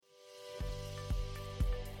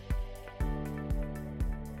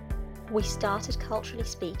We started Culturally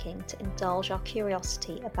Speaking to indulge our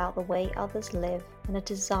curiosity about the way others live and a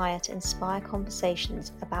desire to inspire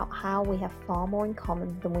conversations about how we have far more in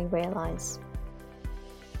common than we realise.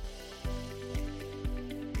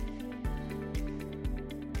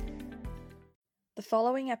 The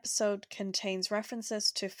following episode contains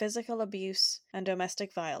references to physical abuse and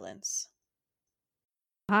domestic violence.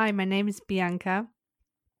 Hi, my name is Bianca.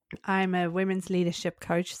 I'm a women's leadership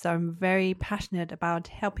coach, so I'm very passionate about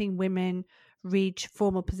helping women reach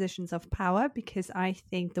formal positions of power because I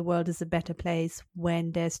think the world is a better place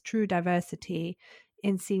when there's true diversity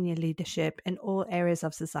in senior leadership in all areas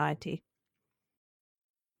of society.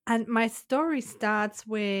 And my story starts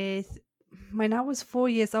with when I was 4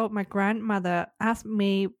 years old, my grandmother asked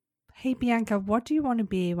me, "Hey, Bianca, what do you want to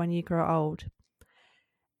be when you grow old?"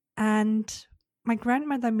 And my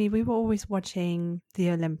grandmother and me, we were always watching the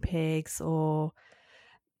Olympics or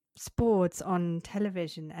sports on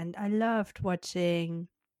television. And I loved watching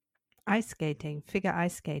ice skating, figure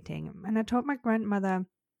ice skating. And I told my grandmother,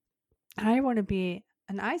 I want to be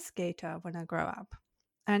an ice skater when I grow up.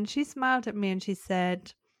 And she smiled at me and she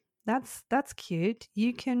said, that's cute.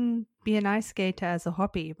 You can be an ice skater as a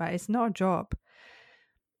hobby, but it's not a job.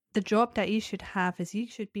 The job that you should have is you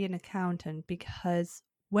should be an accountant, because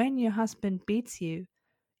when your husband beats you,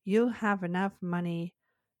 you'll have enough money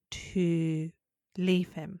to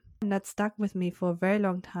leave him. And that stuck with me for a very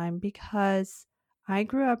long time because I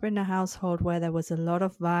grew up in a household where there was a lot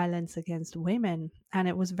of violence against women, and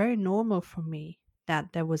it was very normal for me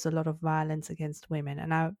that there was a lot of violence against women.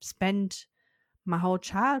 And I spent my whole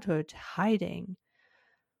childhood hiding,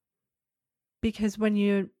 because when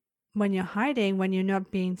you're hiding, when you're not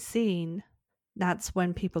being seen, that's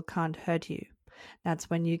when people can't hurt you. That's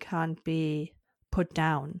when you can't be put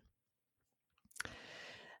down.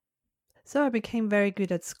 So I became very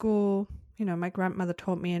good at school. You know, my grandmother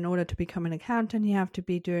taught me in order to become an accountant, you have to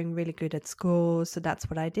be doing really good at school. So that's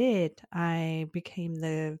what I did. I became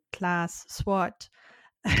the class SWAT.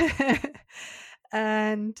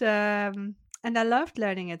 and I loved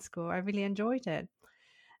learning at school. I really enjoyed it.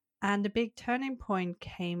 And the big turning point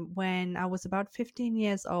came when I was about 15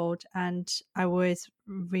 years old and I was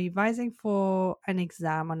revising for an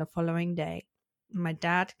exam on the following day. My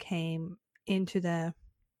dad came into the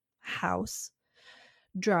house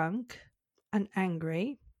drunk and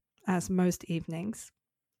angry, as most evenings.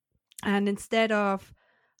 And instead of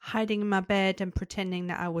hiding in my bed and pretending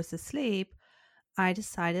that I was asleep, I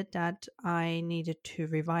decided that I needed to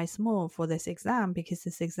revise more for this exam because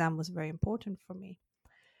this exam was very important for me.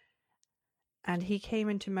 And he came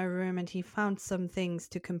into my room and he found some things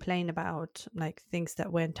to complain about, like things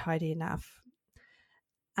that weren't tidy enough.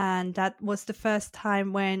 And that was the first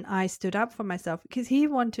time when I stood up for myself, because he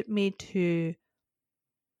wanted me to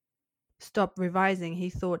stop revising.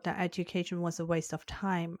 He thought that education was a waste of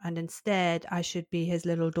time and instead I should be his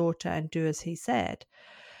little daughter and do as he said.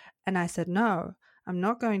 And I said, no, I'm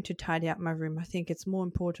not going to tidy up my room. I think it's more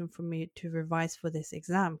important for me to revise for this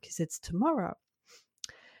exam because it's tomorrow.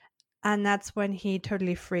 And that's when he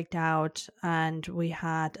totally freaked out and we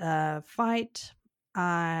had a fight.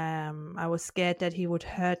 I was scared that he would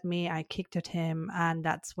hurt me. I kicked at him, and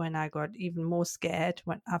that's when I got even more scared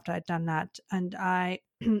after I'd done that. And I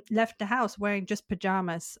left the house wearing just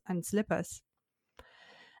pajamas and slippers.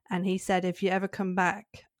 And he said, if you ever come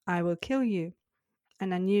back, I will kill you.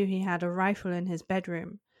 And I knew he had a rifle in his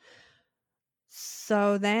bedroom.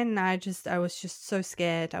 So then I was just so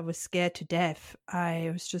scared. I was scared to death. I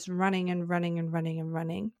was just running and running and running and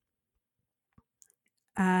running.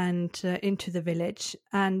 And into the village.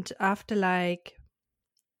 And after I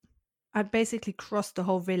basically crossed the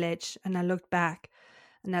whole village and I looked back,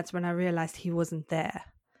 and that's when I realized he wasn't there.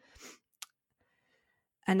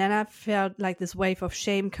 And then I felt like this wave of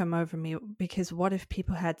shame come over me, because what if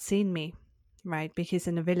people had seen me, right? Because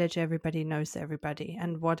in a village, everybody knows everybody.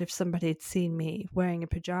 And what if somebody had seen me wearing a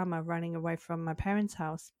pajama running away from my parents'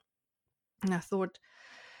 house? And I thought,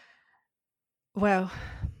 well,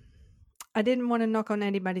 I didn't want to knock on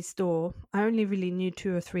anybody's door. I only really knew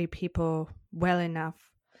 2 or 3 people well enough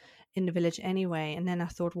in the village anyway. And then I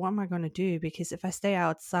thought, what am I going to do? Because if I stay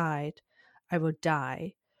outside, I will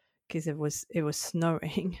die, because it was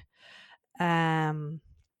snowing. And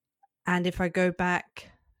if I go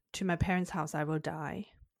back to my parents' house, I will die.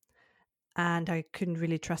 And I couldn't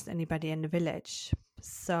really trust anybody in the village.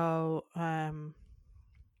 So I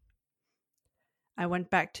went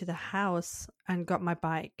back to the house and got my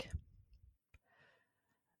bike,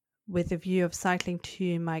 with a view of cycling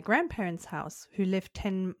to my grandparents' house, who lived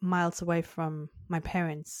 10 miles away from my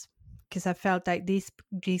parents, because I felt like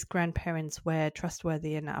these grandparents were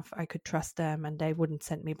trustworthy enough. I could trust them and they wouldn't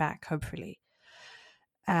send me back, hopefully.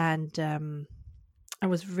 And I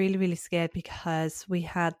was really, really scared because we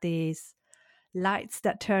had these lights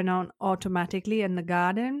that turn on automatically in the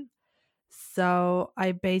garden. So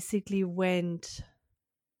I basically went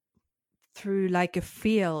through like a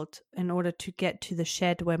field in order to get to the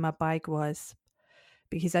shed where my bike was,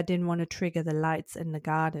 because I didn't want to trigger the lights in the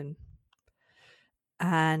garden.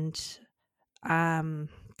 And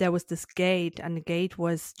there was this gate, and the gate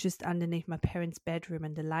was just underneath my parents' bedroom,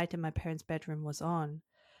 and the light in my parents' bedroom was on.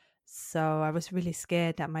 So I was really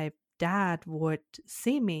scared that my dad would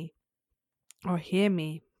see me or hear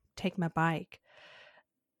me take my bike.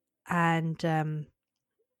 And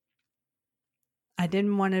I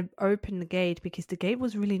didn't want to open the gate because the gate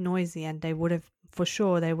was really noisy, and they would have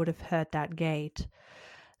heard that gate.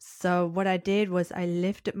 So what I did was I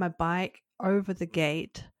lifted my bike over the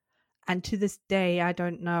gate. And to this day, I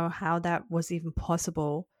don't know how that was even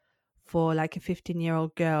possible for like a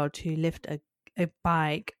 15-year-old girl to lift a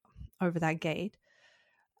bike over that gate.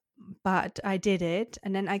 But I did it.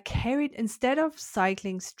 And then I carried, instead of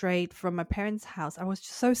cycling straight from my parents' house, I was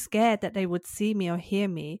just so scared that they would see me or hear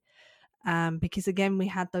me. Because again, we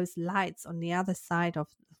had those lights on the other side of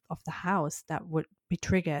the house that would be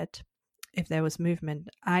triggered if there was movement.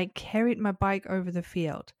 I carried my bike over the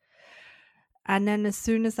field. And then as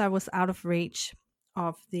soon as I was out of reach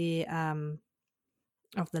of the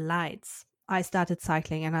lights, I started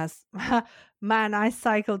cycling, and I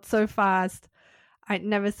cycled so fast. I'd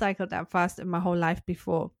never cycled that fast in my whole life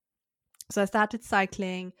before. So I started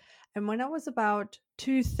cycling, and when I was about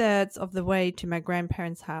 2/3 of the way to my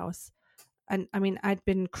grandparents' house, and I mean, I'd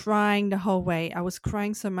been crying the whole way. I was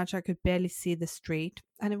crying so much I could barely see the street,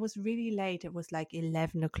 and it was really late. It was like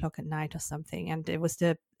 11 o'clock at night or something, and it was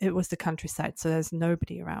the countryside, so there's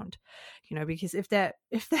nobody around, because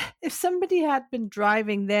if somebody had been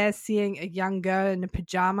driving there, seeing a young girl in a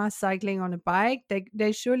pajama cycling on a bike,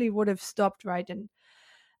 they surely would have stopped, right, and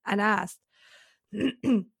asked.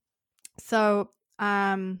 So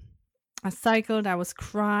I cycled. I was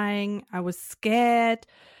crying. I was scared.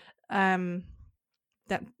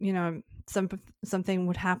 That something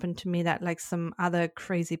would happen to me, that like some other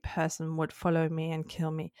crazy person would follow me and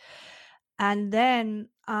kill me. And then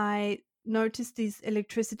I noticed these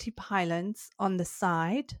electricity pylons on the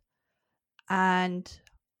side, and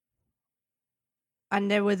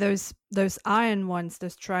there were those iron ones,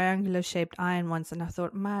 those triangular shaped iron ones, and I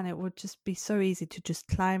thought, man, it would just be so easy to just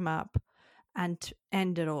climb up and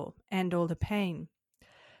end all the pain.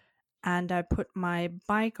 And I put my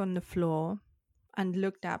bike on the floor and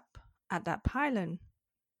looked up at that pylon.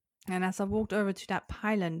 And as I walked over to that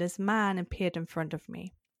pylon, this man appeared in front of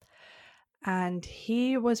me. And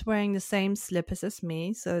he was wearing the same slippers as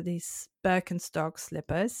me. So these Birkenstock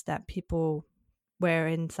slippers that people wear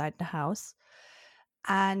inside the house.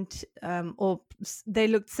 And or they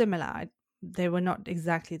looked similar. They were not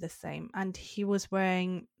exactly the same. And he was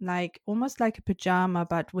wearing almost like a pajama,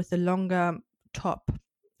 but with a longer top,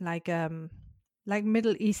 like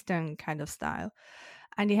Middle Eastern kind of style.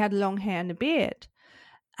 And he had long hair and a beard.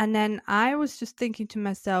 And then I was just thinking to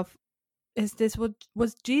myself, is this what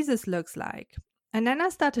Jesus looks like? And then I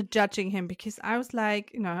started judging him, because I was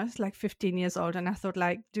like, I was like 15 years old, and I thought,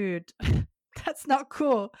 like, dude, that's not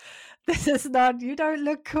cool. This is not, you don't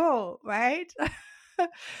look cool, right?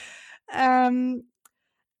 And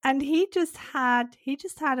he just had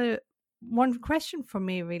one question for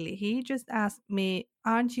me, really. He just asked me,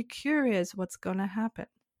 aren't you curious what's going to happen?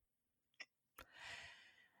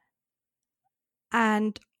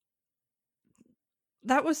 And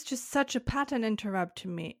that was just such a pattern interrupt to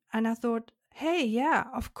me. And I thought, hey, yeah,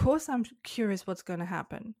 of course I'm curious what's going to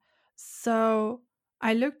happen. So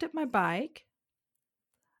I looked at my bike,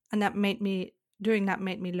 and that made me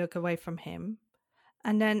look away from him.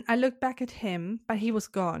 And then I looked back at him, but he was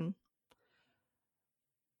gone.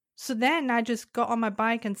 So then I just got on my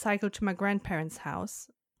bike and cycled to my grandparents' house.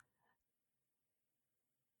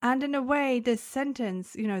 And in a way, this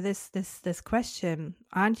sentence, this question,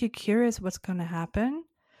 aren't you curious what's going to happen?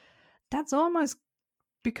 That's almost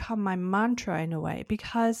become my mantra in a way,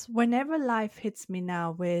 because whenever life hits me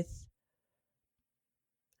now with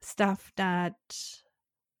stuff that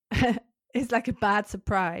is like a bad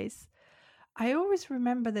surprise, I always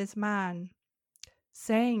remember this man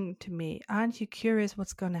saying to me, aren't you curious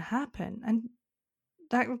what's going to happen? And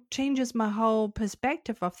that changes my whole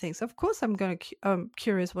perspective of things. Of course, I'm going to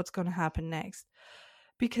curious what's going to happen next,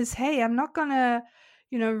 because hey, I'm not going to,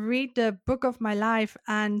 read the book of my life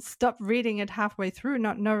and stop reading it halfway through,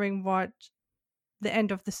 not knowing what the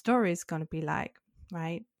end of the story is going to be like,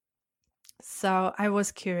 right? So I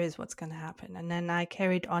was curious what's going to happen. And then I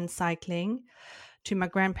carried on cycling to my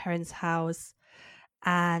grandparents' house.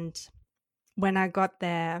 And when I got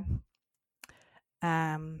there,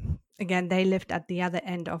 again, they lived at the other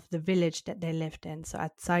end of the village that they lived in. So I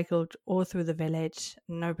cycled all through the village.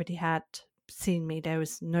 Nobody had seen me. There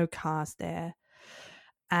was no cars there.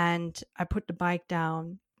 And I put the bike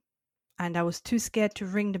down, and I was too scared to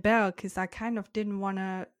ring the bell because I kind of didn't want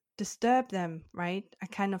to disturb them, right? I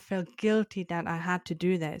kind of felt guilty that I had to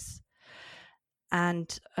do this.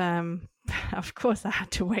 And of course, I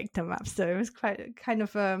had to wake them up. So it was quite kind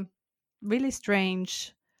of a really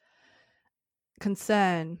strange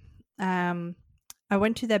concern. I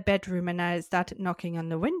went to their bedroom and I started knocking on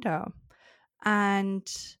the window. And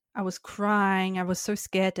I was crying. I was so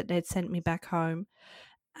scared that they'd sent me back home.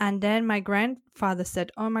 And then my grandfather said,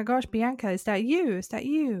 "Oh my gosh, Bianca, is that you? Is that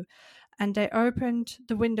you?" And they opened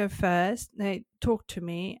the window first. They talked to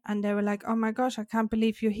me and they were like, "Oh my gosh, I can't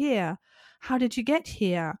believe you're here. How did you get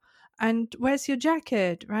here? And where's your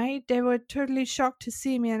jacket?" Right? They were totally shocked to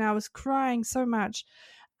see me and I was crying so much.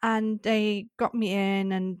 And they got me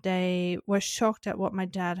in and they were shocked at what my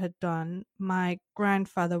dad had done. My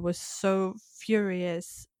grandfather was so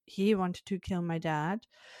furious. He wanted to kill my dad.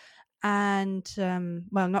 And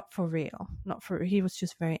well, not for real, he was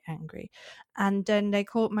just very angry. And then they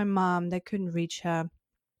called my mom. They couldn't reach her,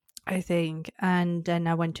 I think. And then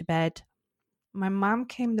I went to bed. My mom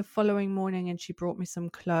came the following morning and she brought me some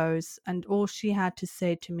clothes, and all she had to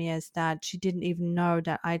say to me is that she didn't even know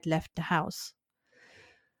that I'd left the house.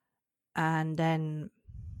 And then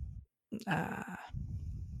I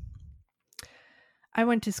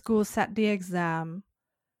went to school, sat the exam,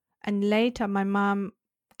 and later my mom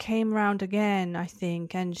came round again, I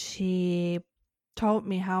think, and she told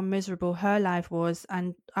me how miserable her life was,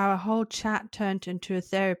 and our whole chat turned into a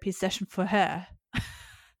therapy session for her.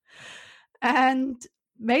 And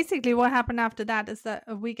basically what happened after that is that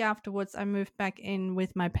a week afterwards I moved back in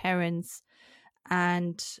with my parents,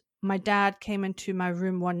 and my dad came into my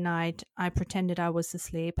room one night. I pretended I was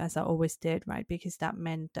asleep, as I always did, right? Because that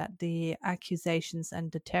meant that the accusations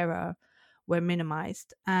and the terror were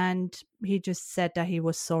minimized. And he just said that he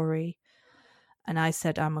was sorry. And I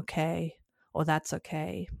said, "I'm okay," or "That's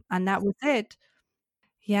okay." And that was it.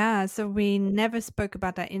 Yeah. So we never spoke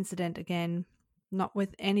about that incident again, not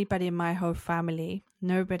with anybody in my whole family.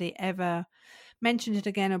 Nobody ever mentioned it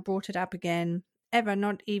again or brought it up again, ever,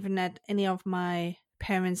 not even at any of my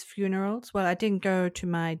parents' funerals. Well, I didn't go to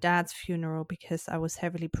my dad's funeral because I was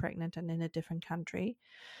heavily pregnant and in a different country.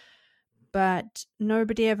 But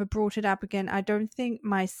nobody ever brought it up again. I don't think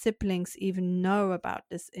my siblings even know about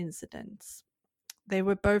this incident. They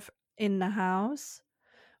were both in the house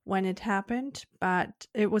when it happened, but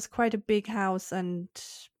it was quite a big house, and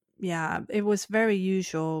yeah, it was very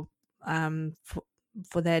usual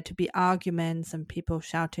for there to be arguments and people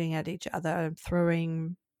shouting at each other,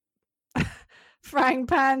 throwing frying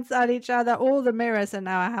pans at each other. All the mirrors in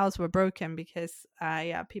our house were broken because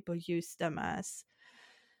people used them as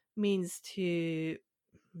means to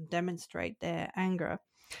demonstrate their anger.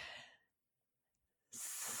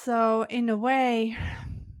 So in a way,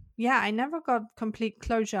 yeah, I never got complete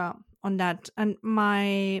closure on that. And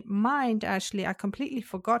my mind, actually, I completely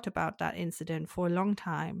forgot about that incident for a long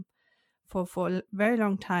time. For a very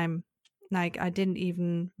long time. Like, I didn't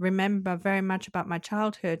even remember very much about my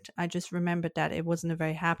childhood. I just remembered that it wasn't a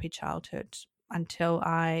very happy childhood until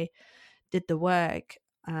I did the work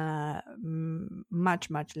much,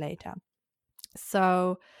 much later.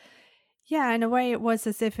 So, yeah, in a way, it was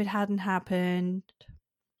as if it hadn't happened.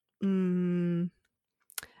 And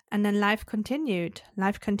then life continued.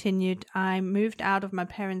 I moved out of my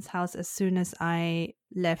parents' house as soon as I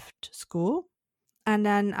left school. And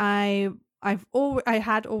then I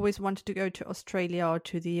had always wanted to go to Australia or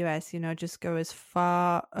to the US, just go as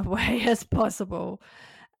far away as possible.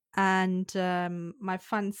 And my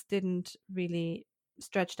funds didn't really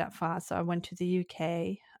stretch that far. So I went to the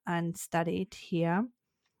UK and studied here.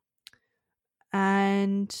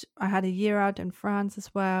 And I had a year out in France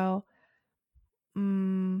as well.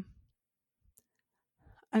 And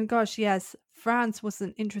gosh, yes, France was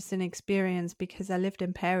an interesting experience because I lived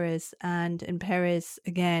in Paris, and in Paris,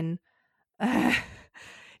 again,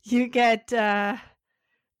 you get,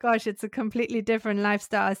 it's a completely different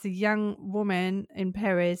lifestyle. As a young woman in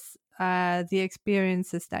Paris, the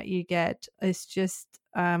experiences that you get is just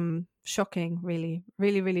shocking, really,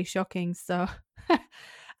 really, really shocking. So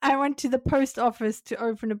I went to the post office to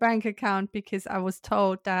open a bank account because I was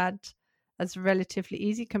told that that's relatively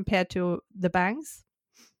easy compared to the banks.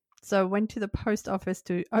 So I went to the post office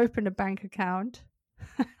to open a bank account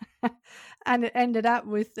and it ended up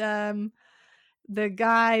with the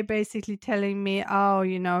guy basically telling me,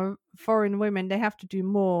 oh, foreign women, they have to do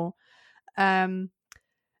more.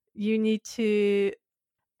 You need to.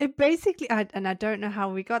 It basically, and I don't know how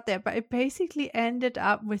we got there, but it basically ended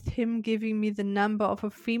up with him giving me the number of a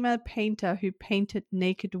female painter who painted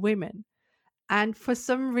naked women. And for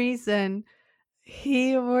some reason,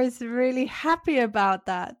 he was really happy about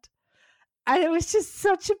that. And it was just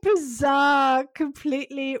such a bizarre,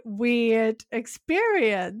 completely weird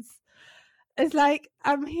experience. It's like,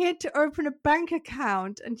 I'm here to open a bank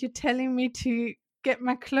account and you're telling me to get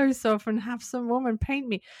my clothes off and have some woman paint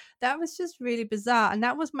me. That was just really bizarre. And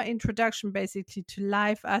that was my introduction basically to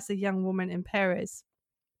life as a young woman in Paris.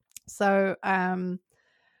 So I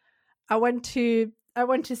went to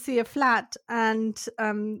see a flat, and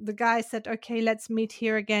the guy said, okay, let's meet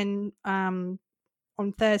here again on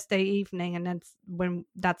Thursday evening, and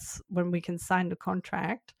that's when we can sign the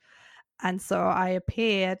contract. And so I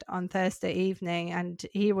appeared on Thursday evening, and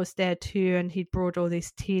he was there too, and he brought all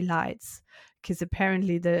these tea lights because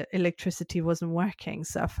apparently the electricity wasn't working.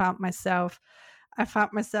 So I found myself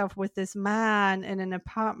with this man in an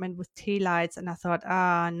apartment with tea lights, and I thought,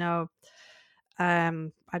 no,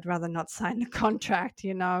 I'd rather not sign the contract,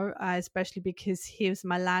 especially because he was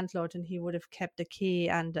my landlord and he would have kept the key,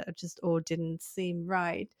 and it just all didn't seem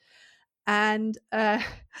right. And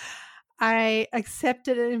I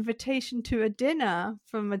accepted an invitation to a dinner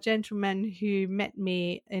from a gentleman who met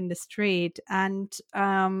me in the street. And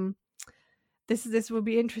this will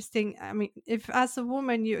be interesting. I mean, if as a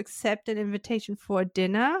woman you accept an invitation for a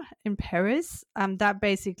dinner in Paris, that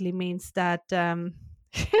basically means that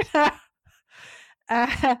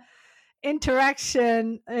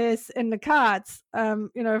interaction is in the cards,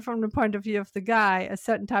 from the point of view of the guy, a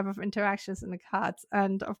certain type of interactions in the cards.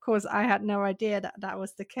 And of course I had no idea that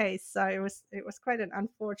was the case. So it was quite an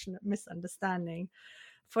unfortunate misunderstanding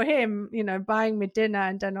for him, buying me dinner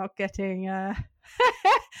and then not getting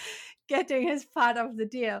getting his part of the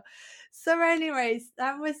deal. So anyways,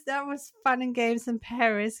 that was fun and games in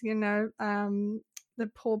Paris, the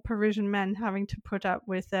poor Parisian men having to put up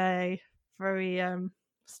with a very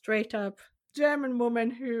straight up German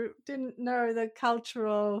woman who didn't know the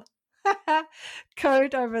cultural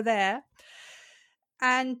code over there.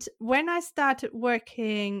 And when I started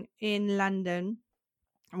working in London,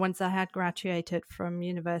 once I had graduated from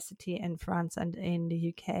university in France and in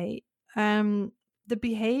the UK, the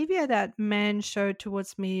behavior that men showed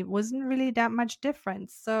towards me wasn't really that much different.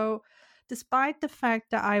 So despite the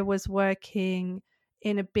fact that I was working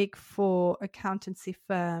in a Big Four accountancy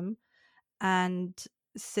firm and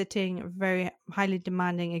sitting very highly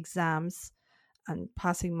demanding exams and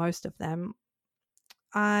passing most of them,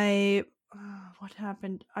 what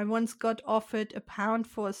happened? I once got offered £1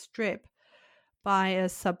 for a strip by a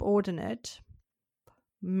subordinate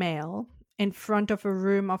male in front of a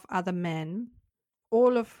room of other men,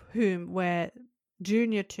 all of whom were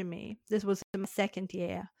junior to me. This was in my second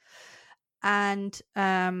year. And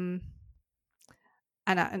on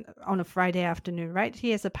a Friday afternoon, right?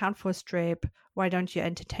 Here's £1 for a strip. Why don't you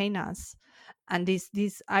entertain us? And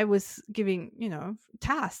these I was giving,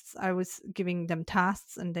 tasks. I was giving them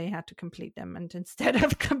tasks and they had to complete them. And instead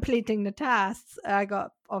of completing the tasks, I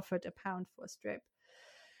got offered £1 for a strip.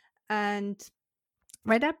 And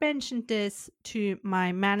when I mentioned this to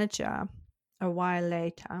my manager a while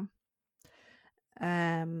later,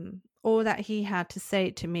 all that he had to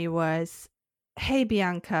say to me was, hey,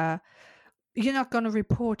 Bianca, you're not going to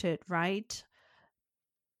report it, right?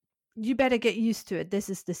 You better get used to it. This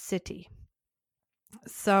is the city.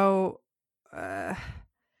 So that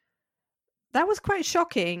was quite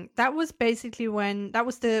shocking. That was basically that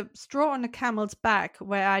was the straw on the camel's back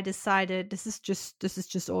where I decided this is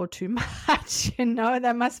just all too much.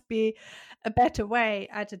 There must be a better way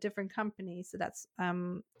at a different company. So that's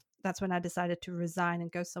when I decided to resign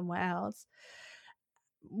and go somewhere else.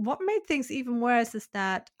 What made things even worse is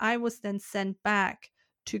that I was then sent back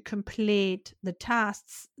to complete the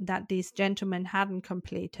tasks that these gentlemen hadn't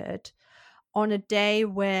completed on a day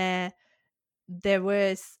where there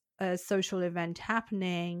was a social event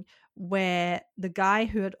happening where the guy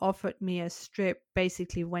who had offered me a strip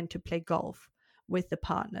basically went to play golf with the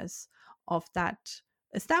partners of that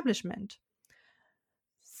establishment.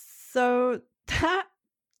 So that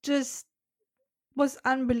just was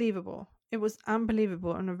unbelievable. It was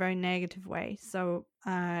unbelievable in a very negative way. So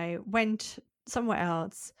I went somewhere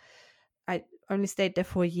else. I only stayed there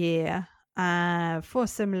for a year for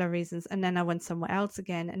similar reasons. And then I went somewhere else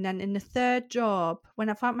again. And then in the third job, when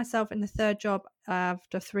I found myself in the third job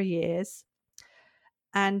after 3 years,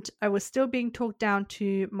 and I was still being talked down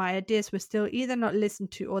to, my ideas were still either not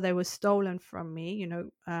listened to or they were stolen from me,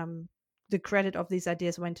 the credit of these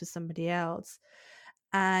ideas went to somebody else.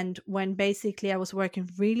 And when basically I was working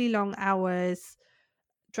really long hours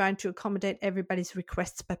trying to accommodate everybody's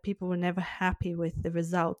requests, but people were never happy with the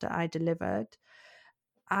result that I delivered,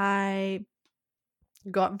 I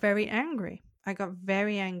got very angry. I got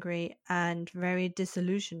very angry and very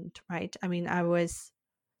disillusioned, right? I mean, I was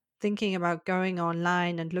thinking about going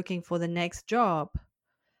online and looking for the next job.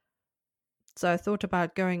 So I thought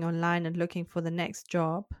about going online and looking for the next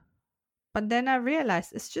job. But then I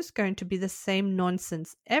realized it's just going to be the same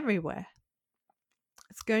nonsense everywhere.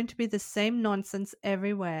 It's going to be the same nonsense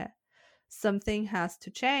everywhere. Something has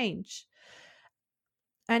to change.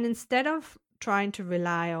 And instead of trying to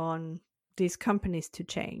rely on these companies to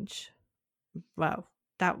change, well,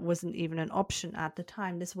 that wasn't even an option at the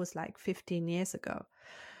time. This was like 15 years ago.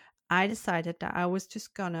 I decided that I was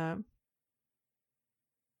just gonna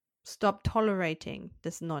stop tolerating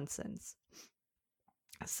this nonsense.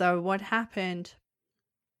 So what happened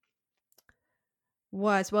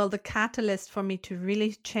was, well, the catalyst for me to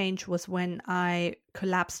really change was when I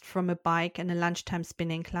collapsed from a bike in a lunchtime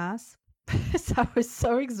spinning class. So I was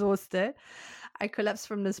so exhausted. I collapsed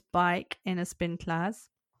from this bike in a spin class.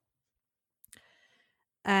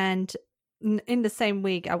 And in the same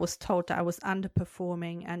week, I was told that I was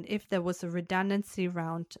underperforming. And if there was a redundancy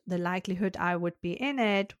round, the likelihood I would be in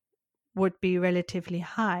it would be relatively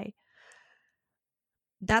high.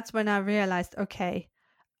 That's when I realized, okay,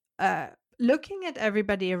 looking at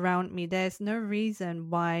everybody around me, there's no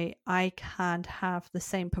reason why I can't have the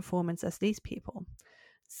same performance as these people.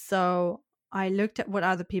 So I looked at what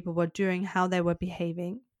other people were doing, how they were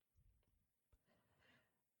behaving,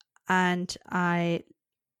 and I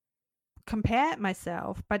compared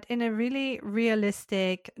myself, but in a really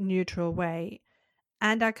realistic, neutral way.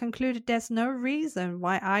 And I concluded there's no reason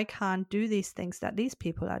why I can't do these things that these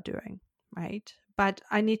people are doing, right? But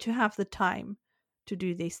I need to have the time to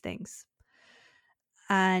do these things.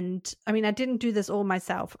 And I mean, I didn't do this all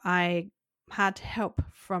myself. I had help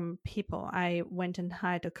from people. I went and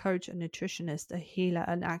hired a coach, a nutritionist, a healer,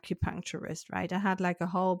 an acupuncturist, right? I had like a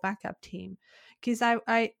whole backup team because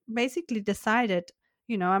I basically decided,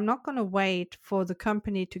 I'm not going to wait for the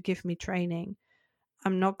company to give me training.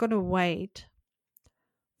 I'm not going to wait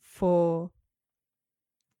for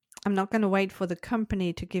the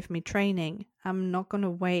company to give me training. I'm not going to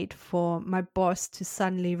wait for my boss to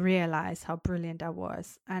suddenly realize how brilliant I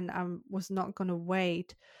was. And I was not going to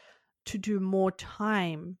wait to do more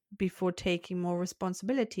time before taking more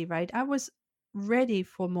responsibility, right? I was ready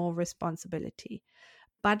for more responsibility,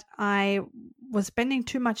 but I was spending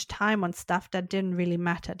too much time on stuff that didn't really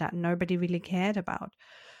matter, that nobody really cared about.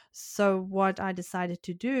 So what I decided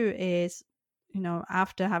to do is,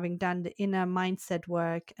 after having done the inner mindset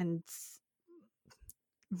work and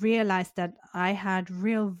realized that I had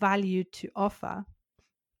real value to offer,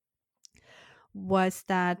 was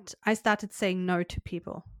that I started saying no to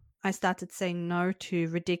people. I started saying no to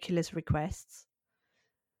ridiculous requests.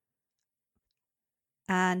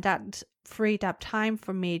 And that freed up time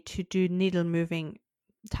for me to do needle moving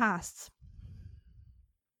tasks.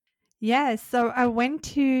 Yeah, so I went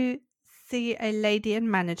to see a lady in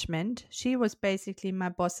management. She was basically my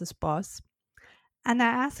boss's boss. And I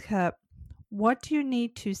asked her, what do you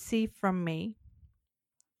need to see from me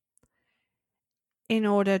in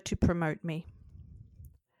order to promote me?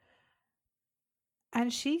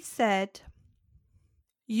 And she said,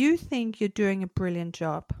 you think you're doing a brilliant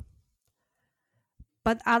job,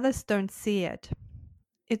 but others don't see it.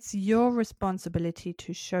 It's your responsibility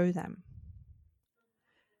to show them.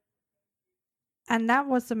 And that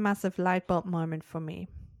was a massive light bulb moment for me.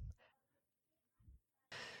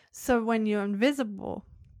 So when you're invisible,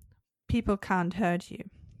 people can't hurt you.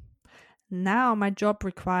 Now my job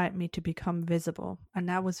required me to become visible, and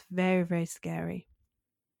that was very, very scary.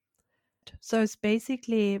 So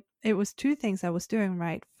it was two things I was doing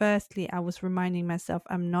right. Firstly, I was reminding myself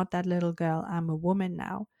I'm not that little girl, I'm a woman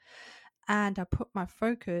now. And I put my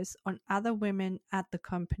focus on other women at the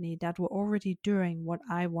company that were already doing what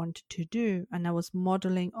I wanted to do, and I was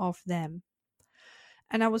modeling off them.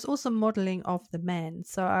 And I was also modeling off the men.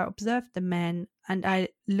 So I observed the men and I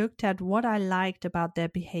looked at what I liked about their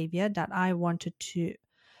behavior that I wanted to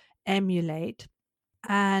emulate,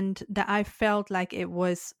 and that I felt like it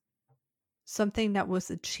was something that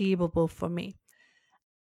was achievable for me.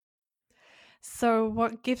 So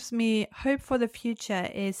what gives me hope for the future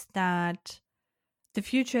is that the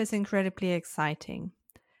future is incredibly exciting.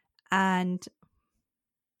 And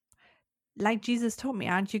like Jesus told me,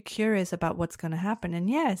 aren't you curious about what's going to happen? And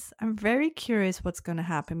yes, I'm very curious what's going to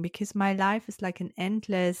happen, because my life is like an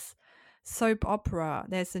endless soap opera.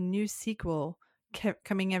 There's a new sequel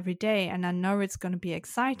coming every day, and I know it's going to be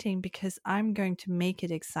exciting because I'm going to make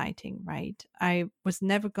it exciting, right? I was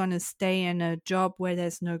never going to stay in a job where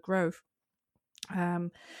there's no growth.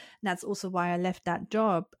 That's also why I left that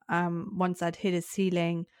job once I'd hit a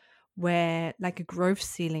ceiling, where like a growth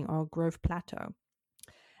ceiling or a growth plateau.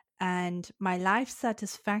 And my life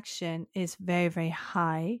satisfaction is very, very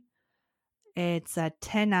high. It's a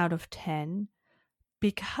 10 out of 10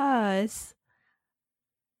 because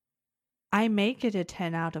I make it a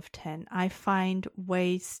 10 out of 10. I find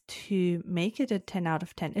ways to make it a 10 out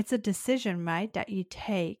of 10. It's a decision, right, that you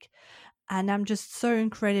take. And I'm just so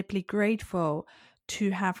incredibly grateful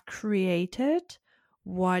to have created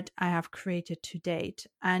what I have created to date,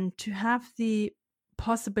 and to have the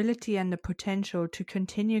possibility and the potential to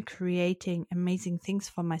continue creating amazing things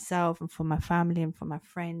for myself and for my family and for my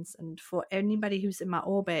friends and for anybody who's in my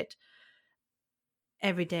orbit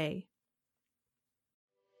every day.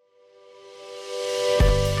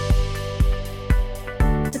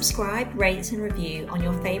 Subscribe, rate and review on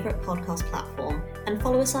your favourite podcast platform, and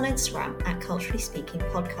follow us on Instagram at Culturally Speaking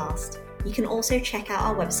Podcast. You can also check out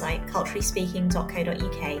our website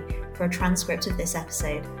culturallyspeaking.co.uk for a transcript of this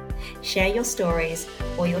episode. Share your stories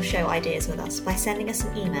or your show ideas with us by sending us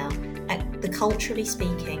an email at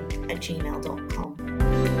theculturallyspeaking@gmail.com.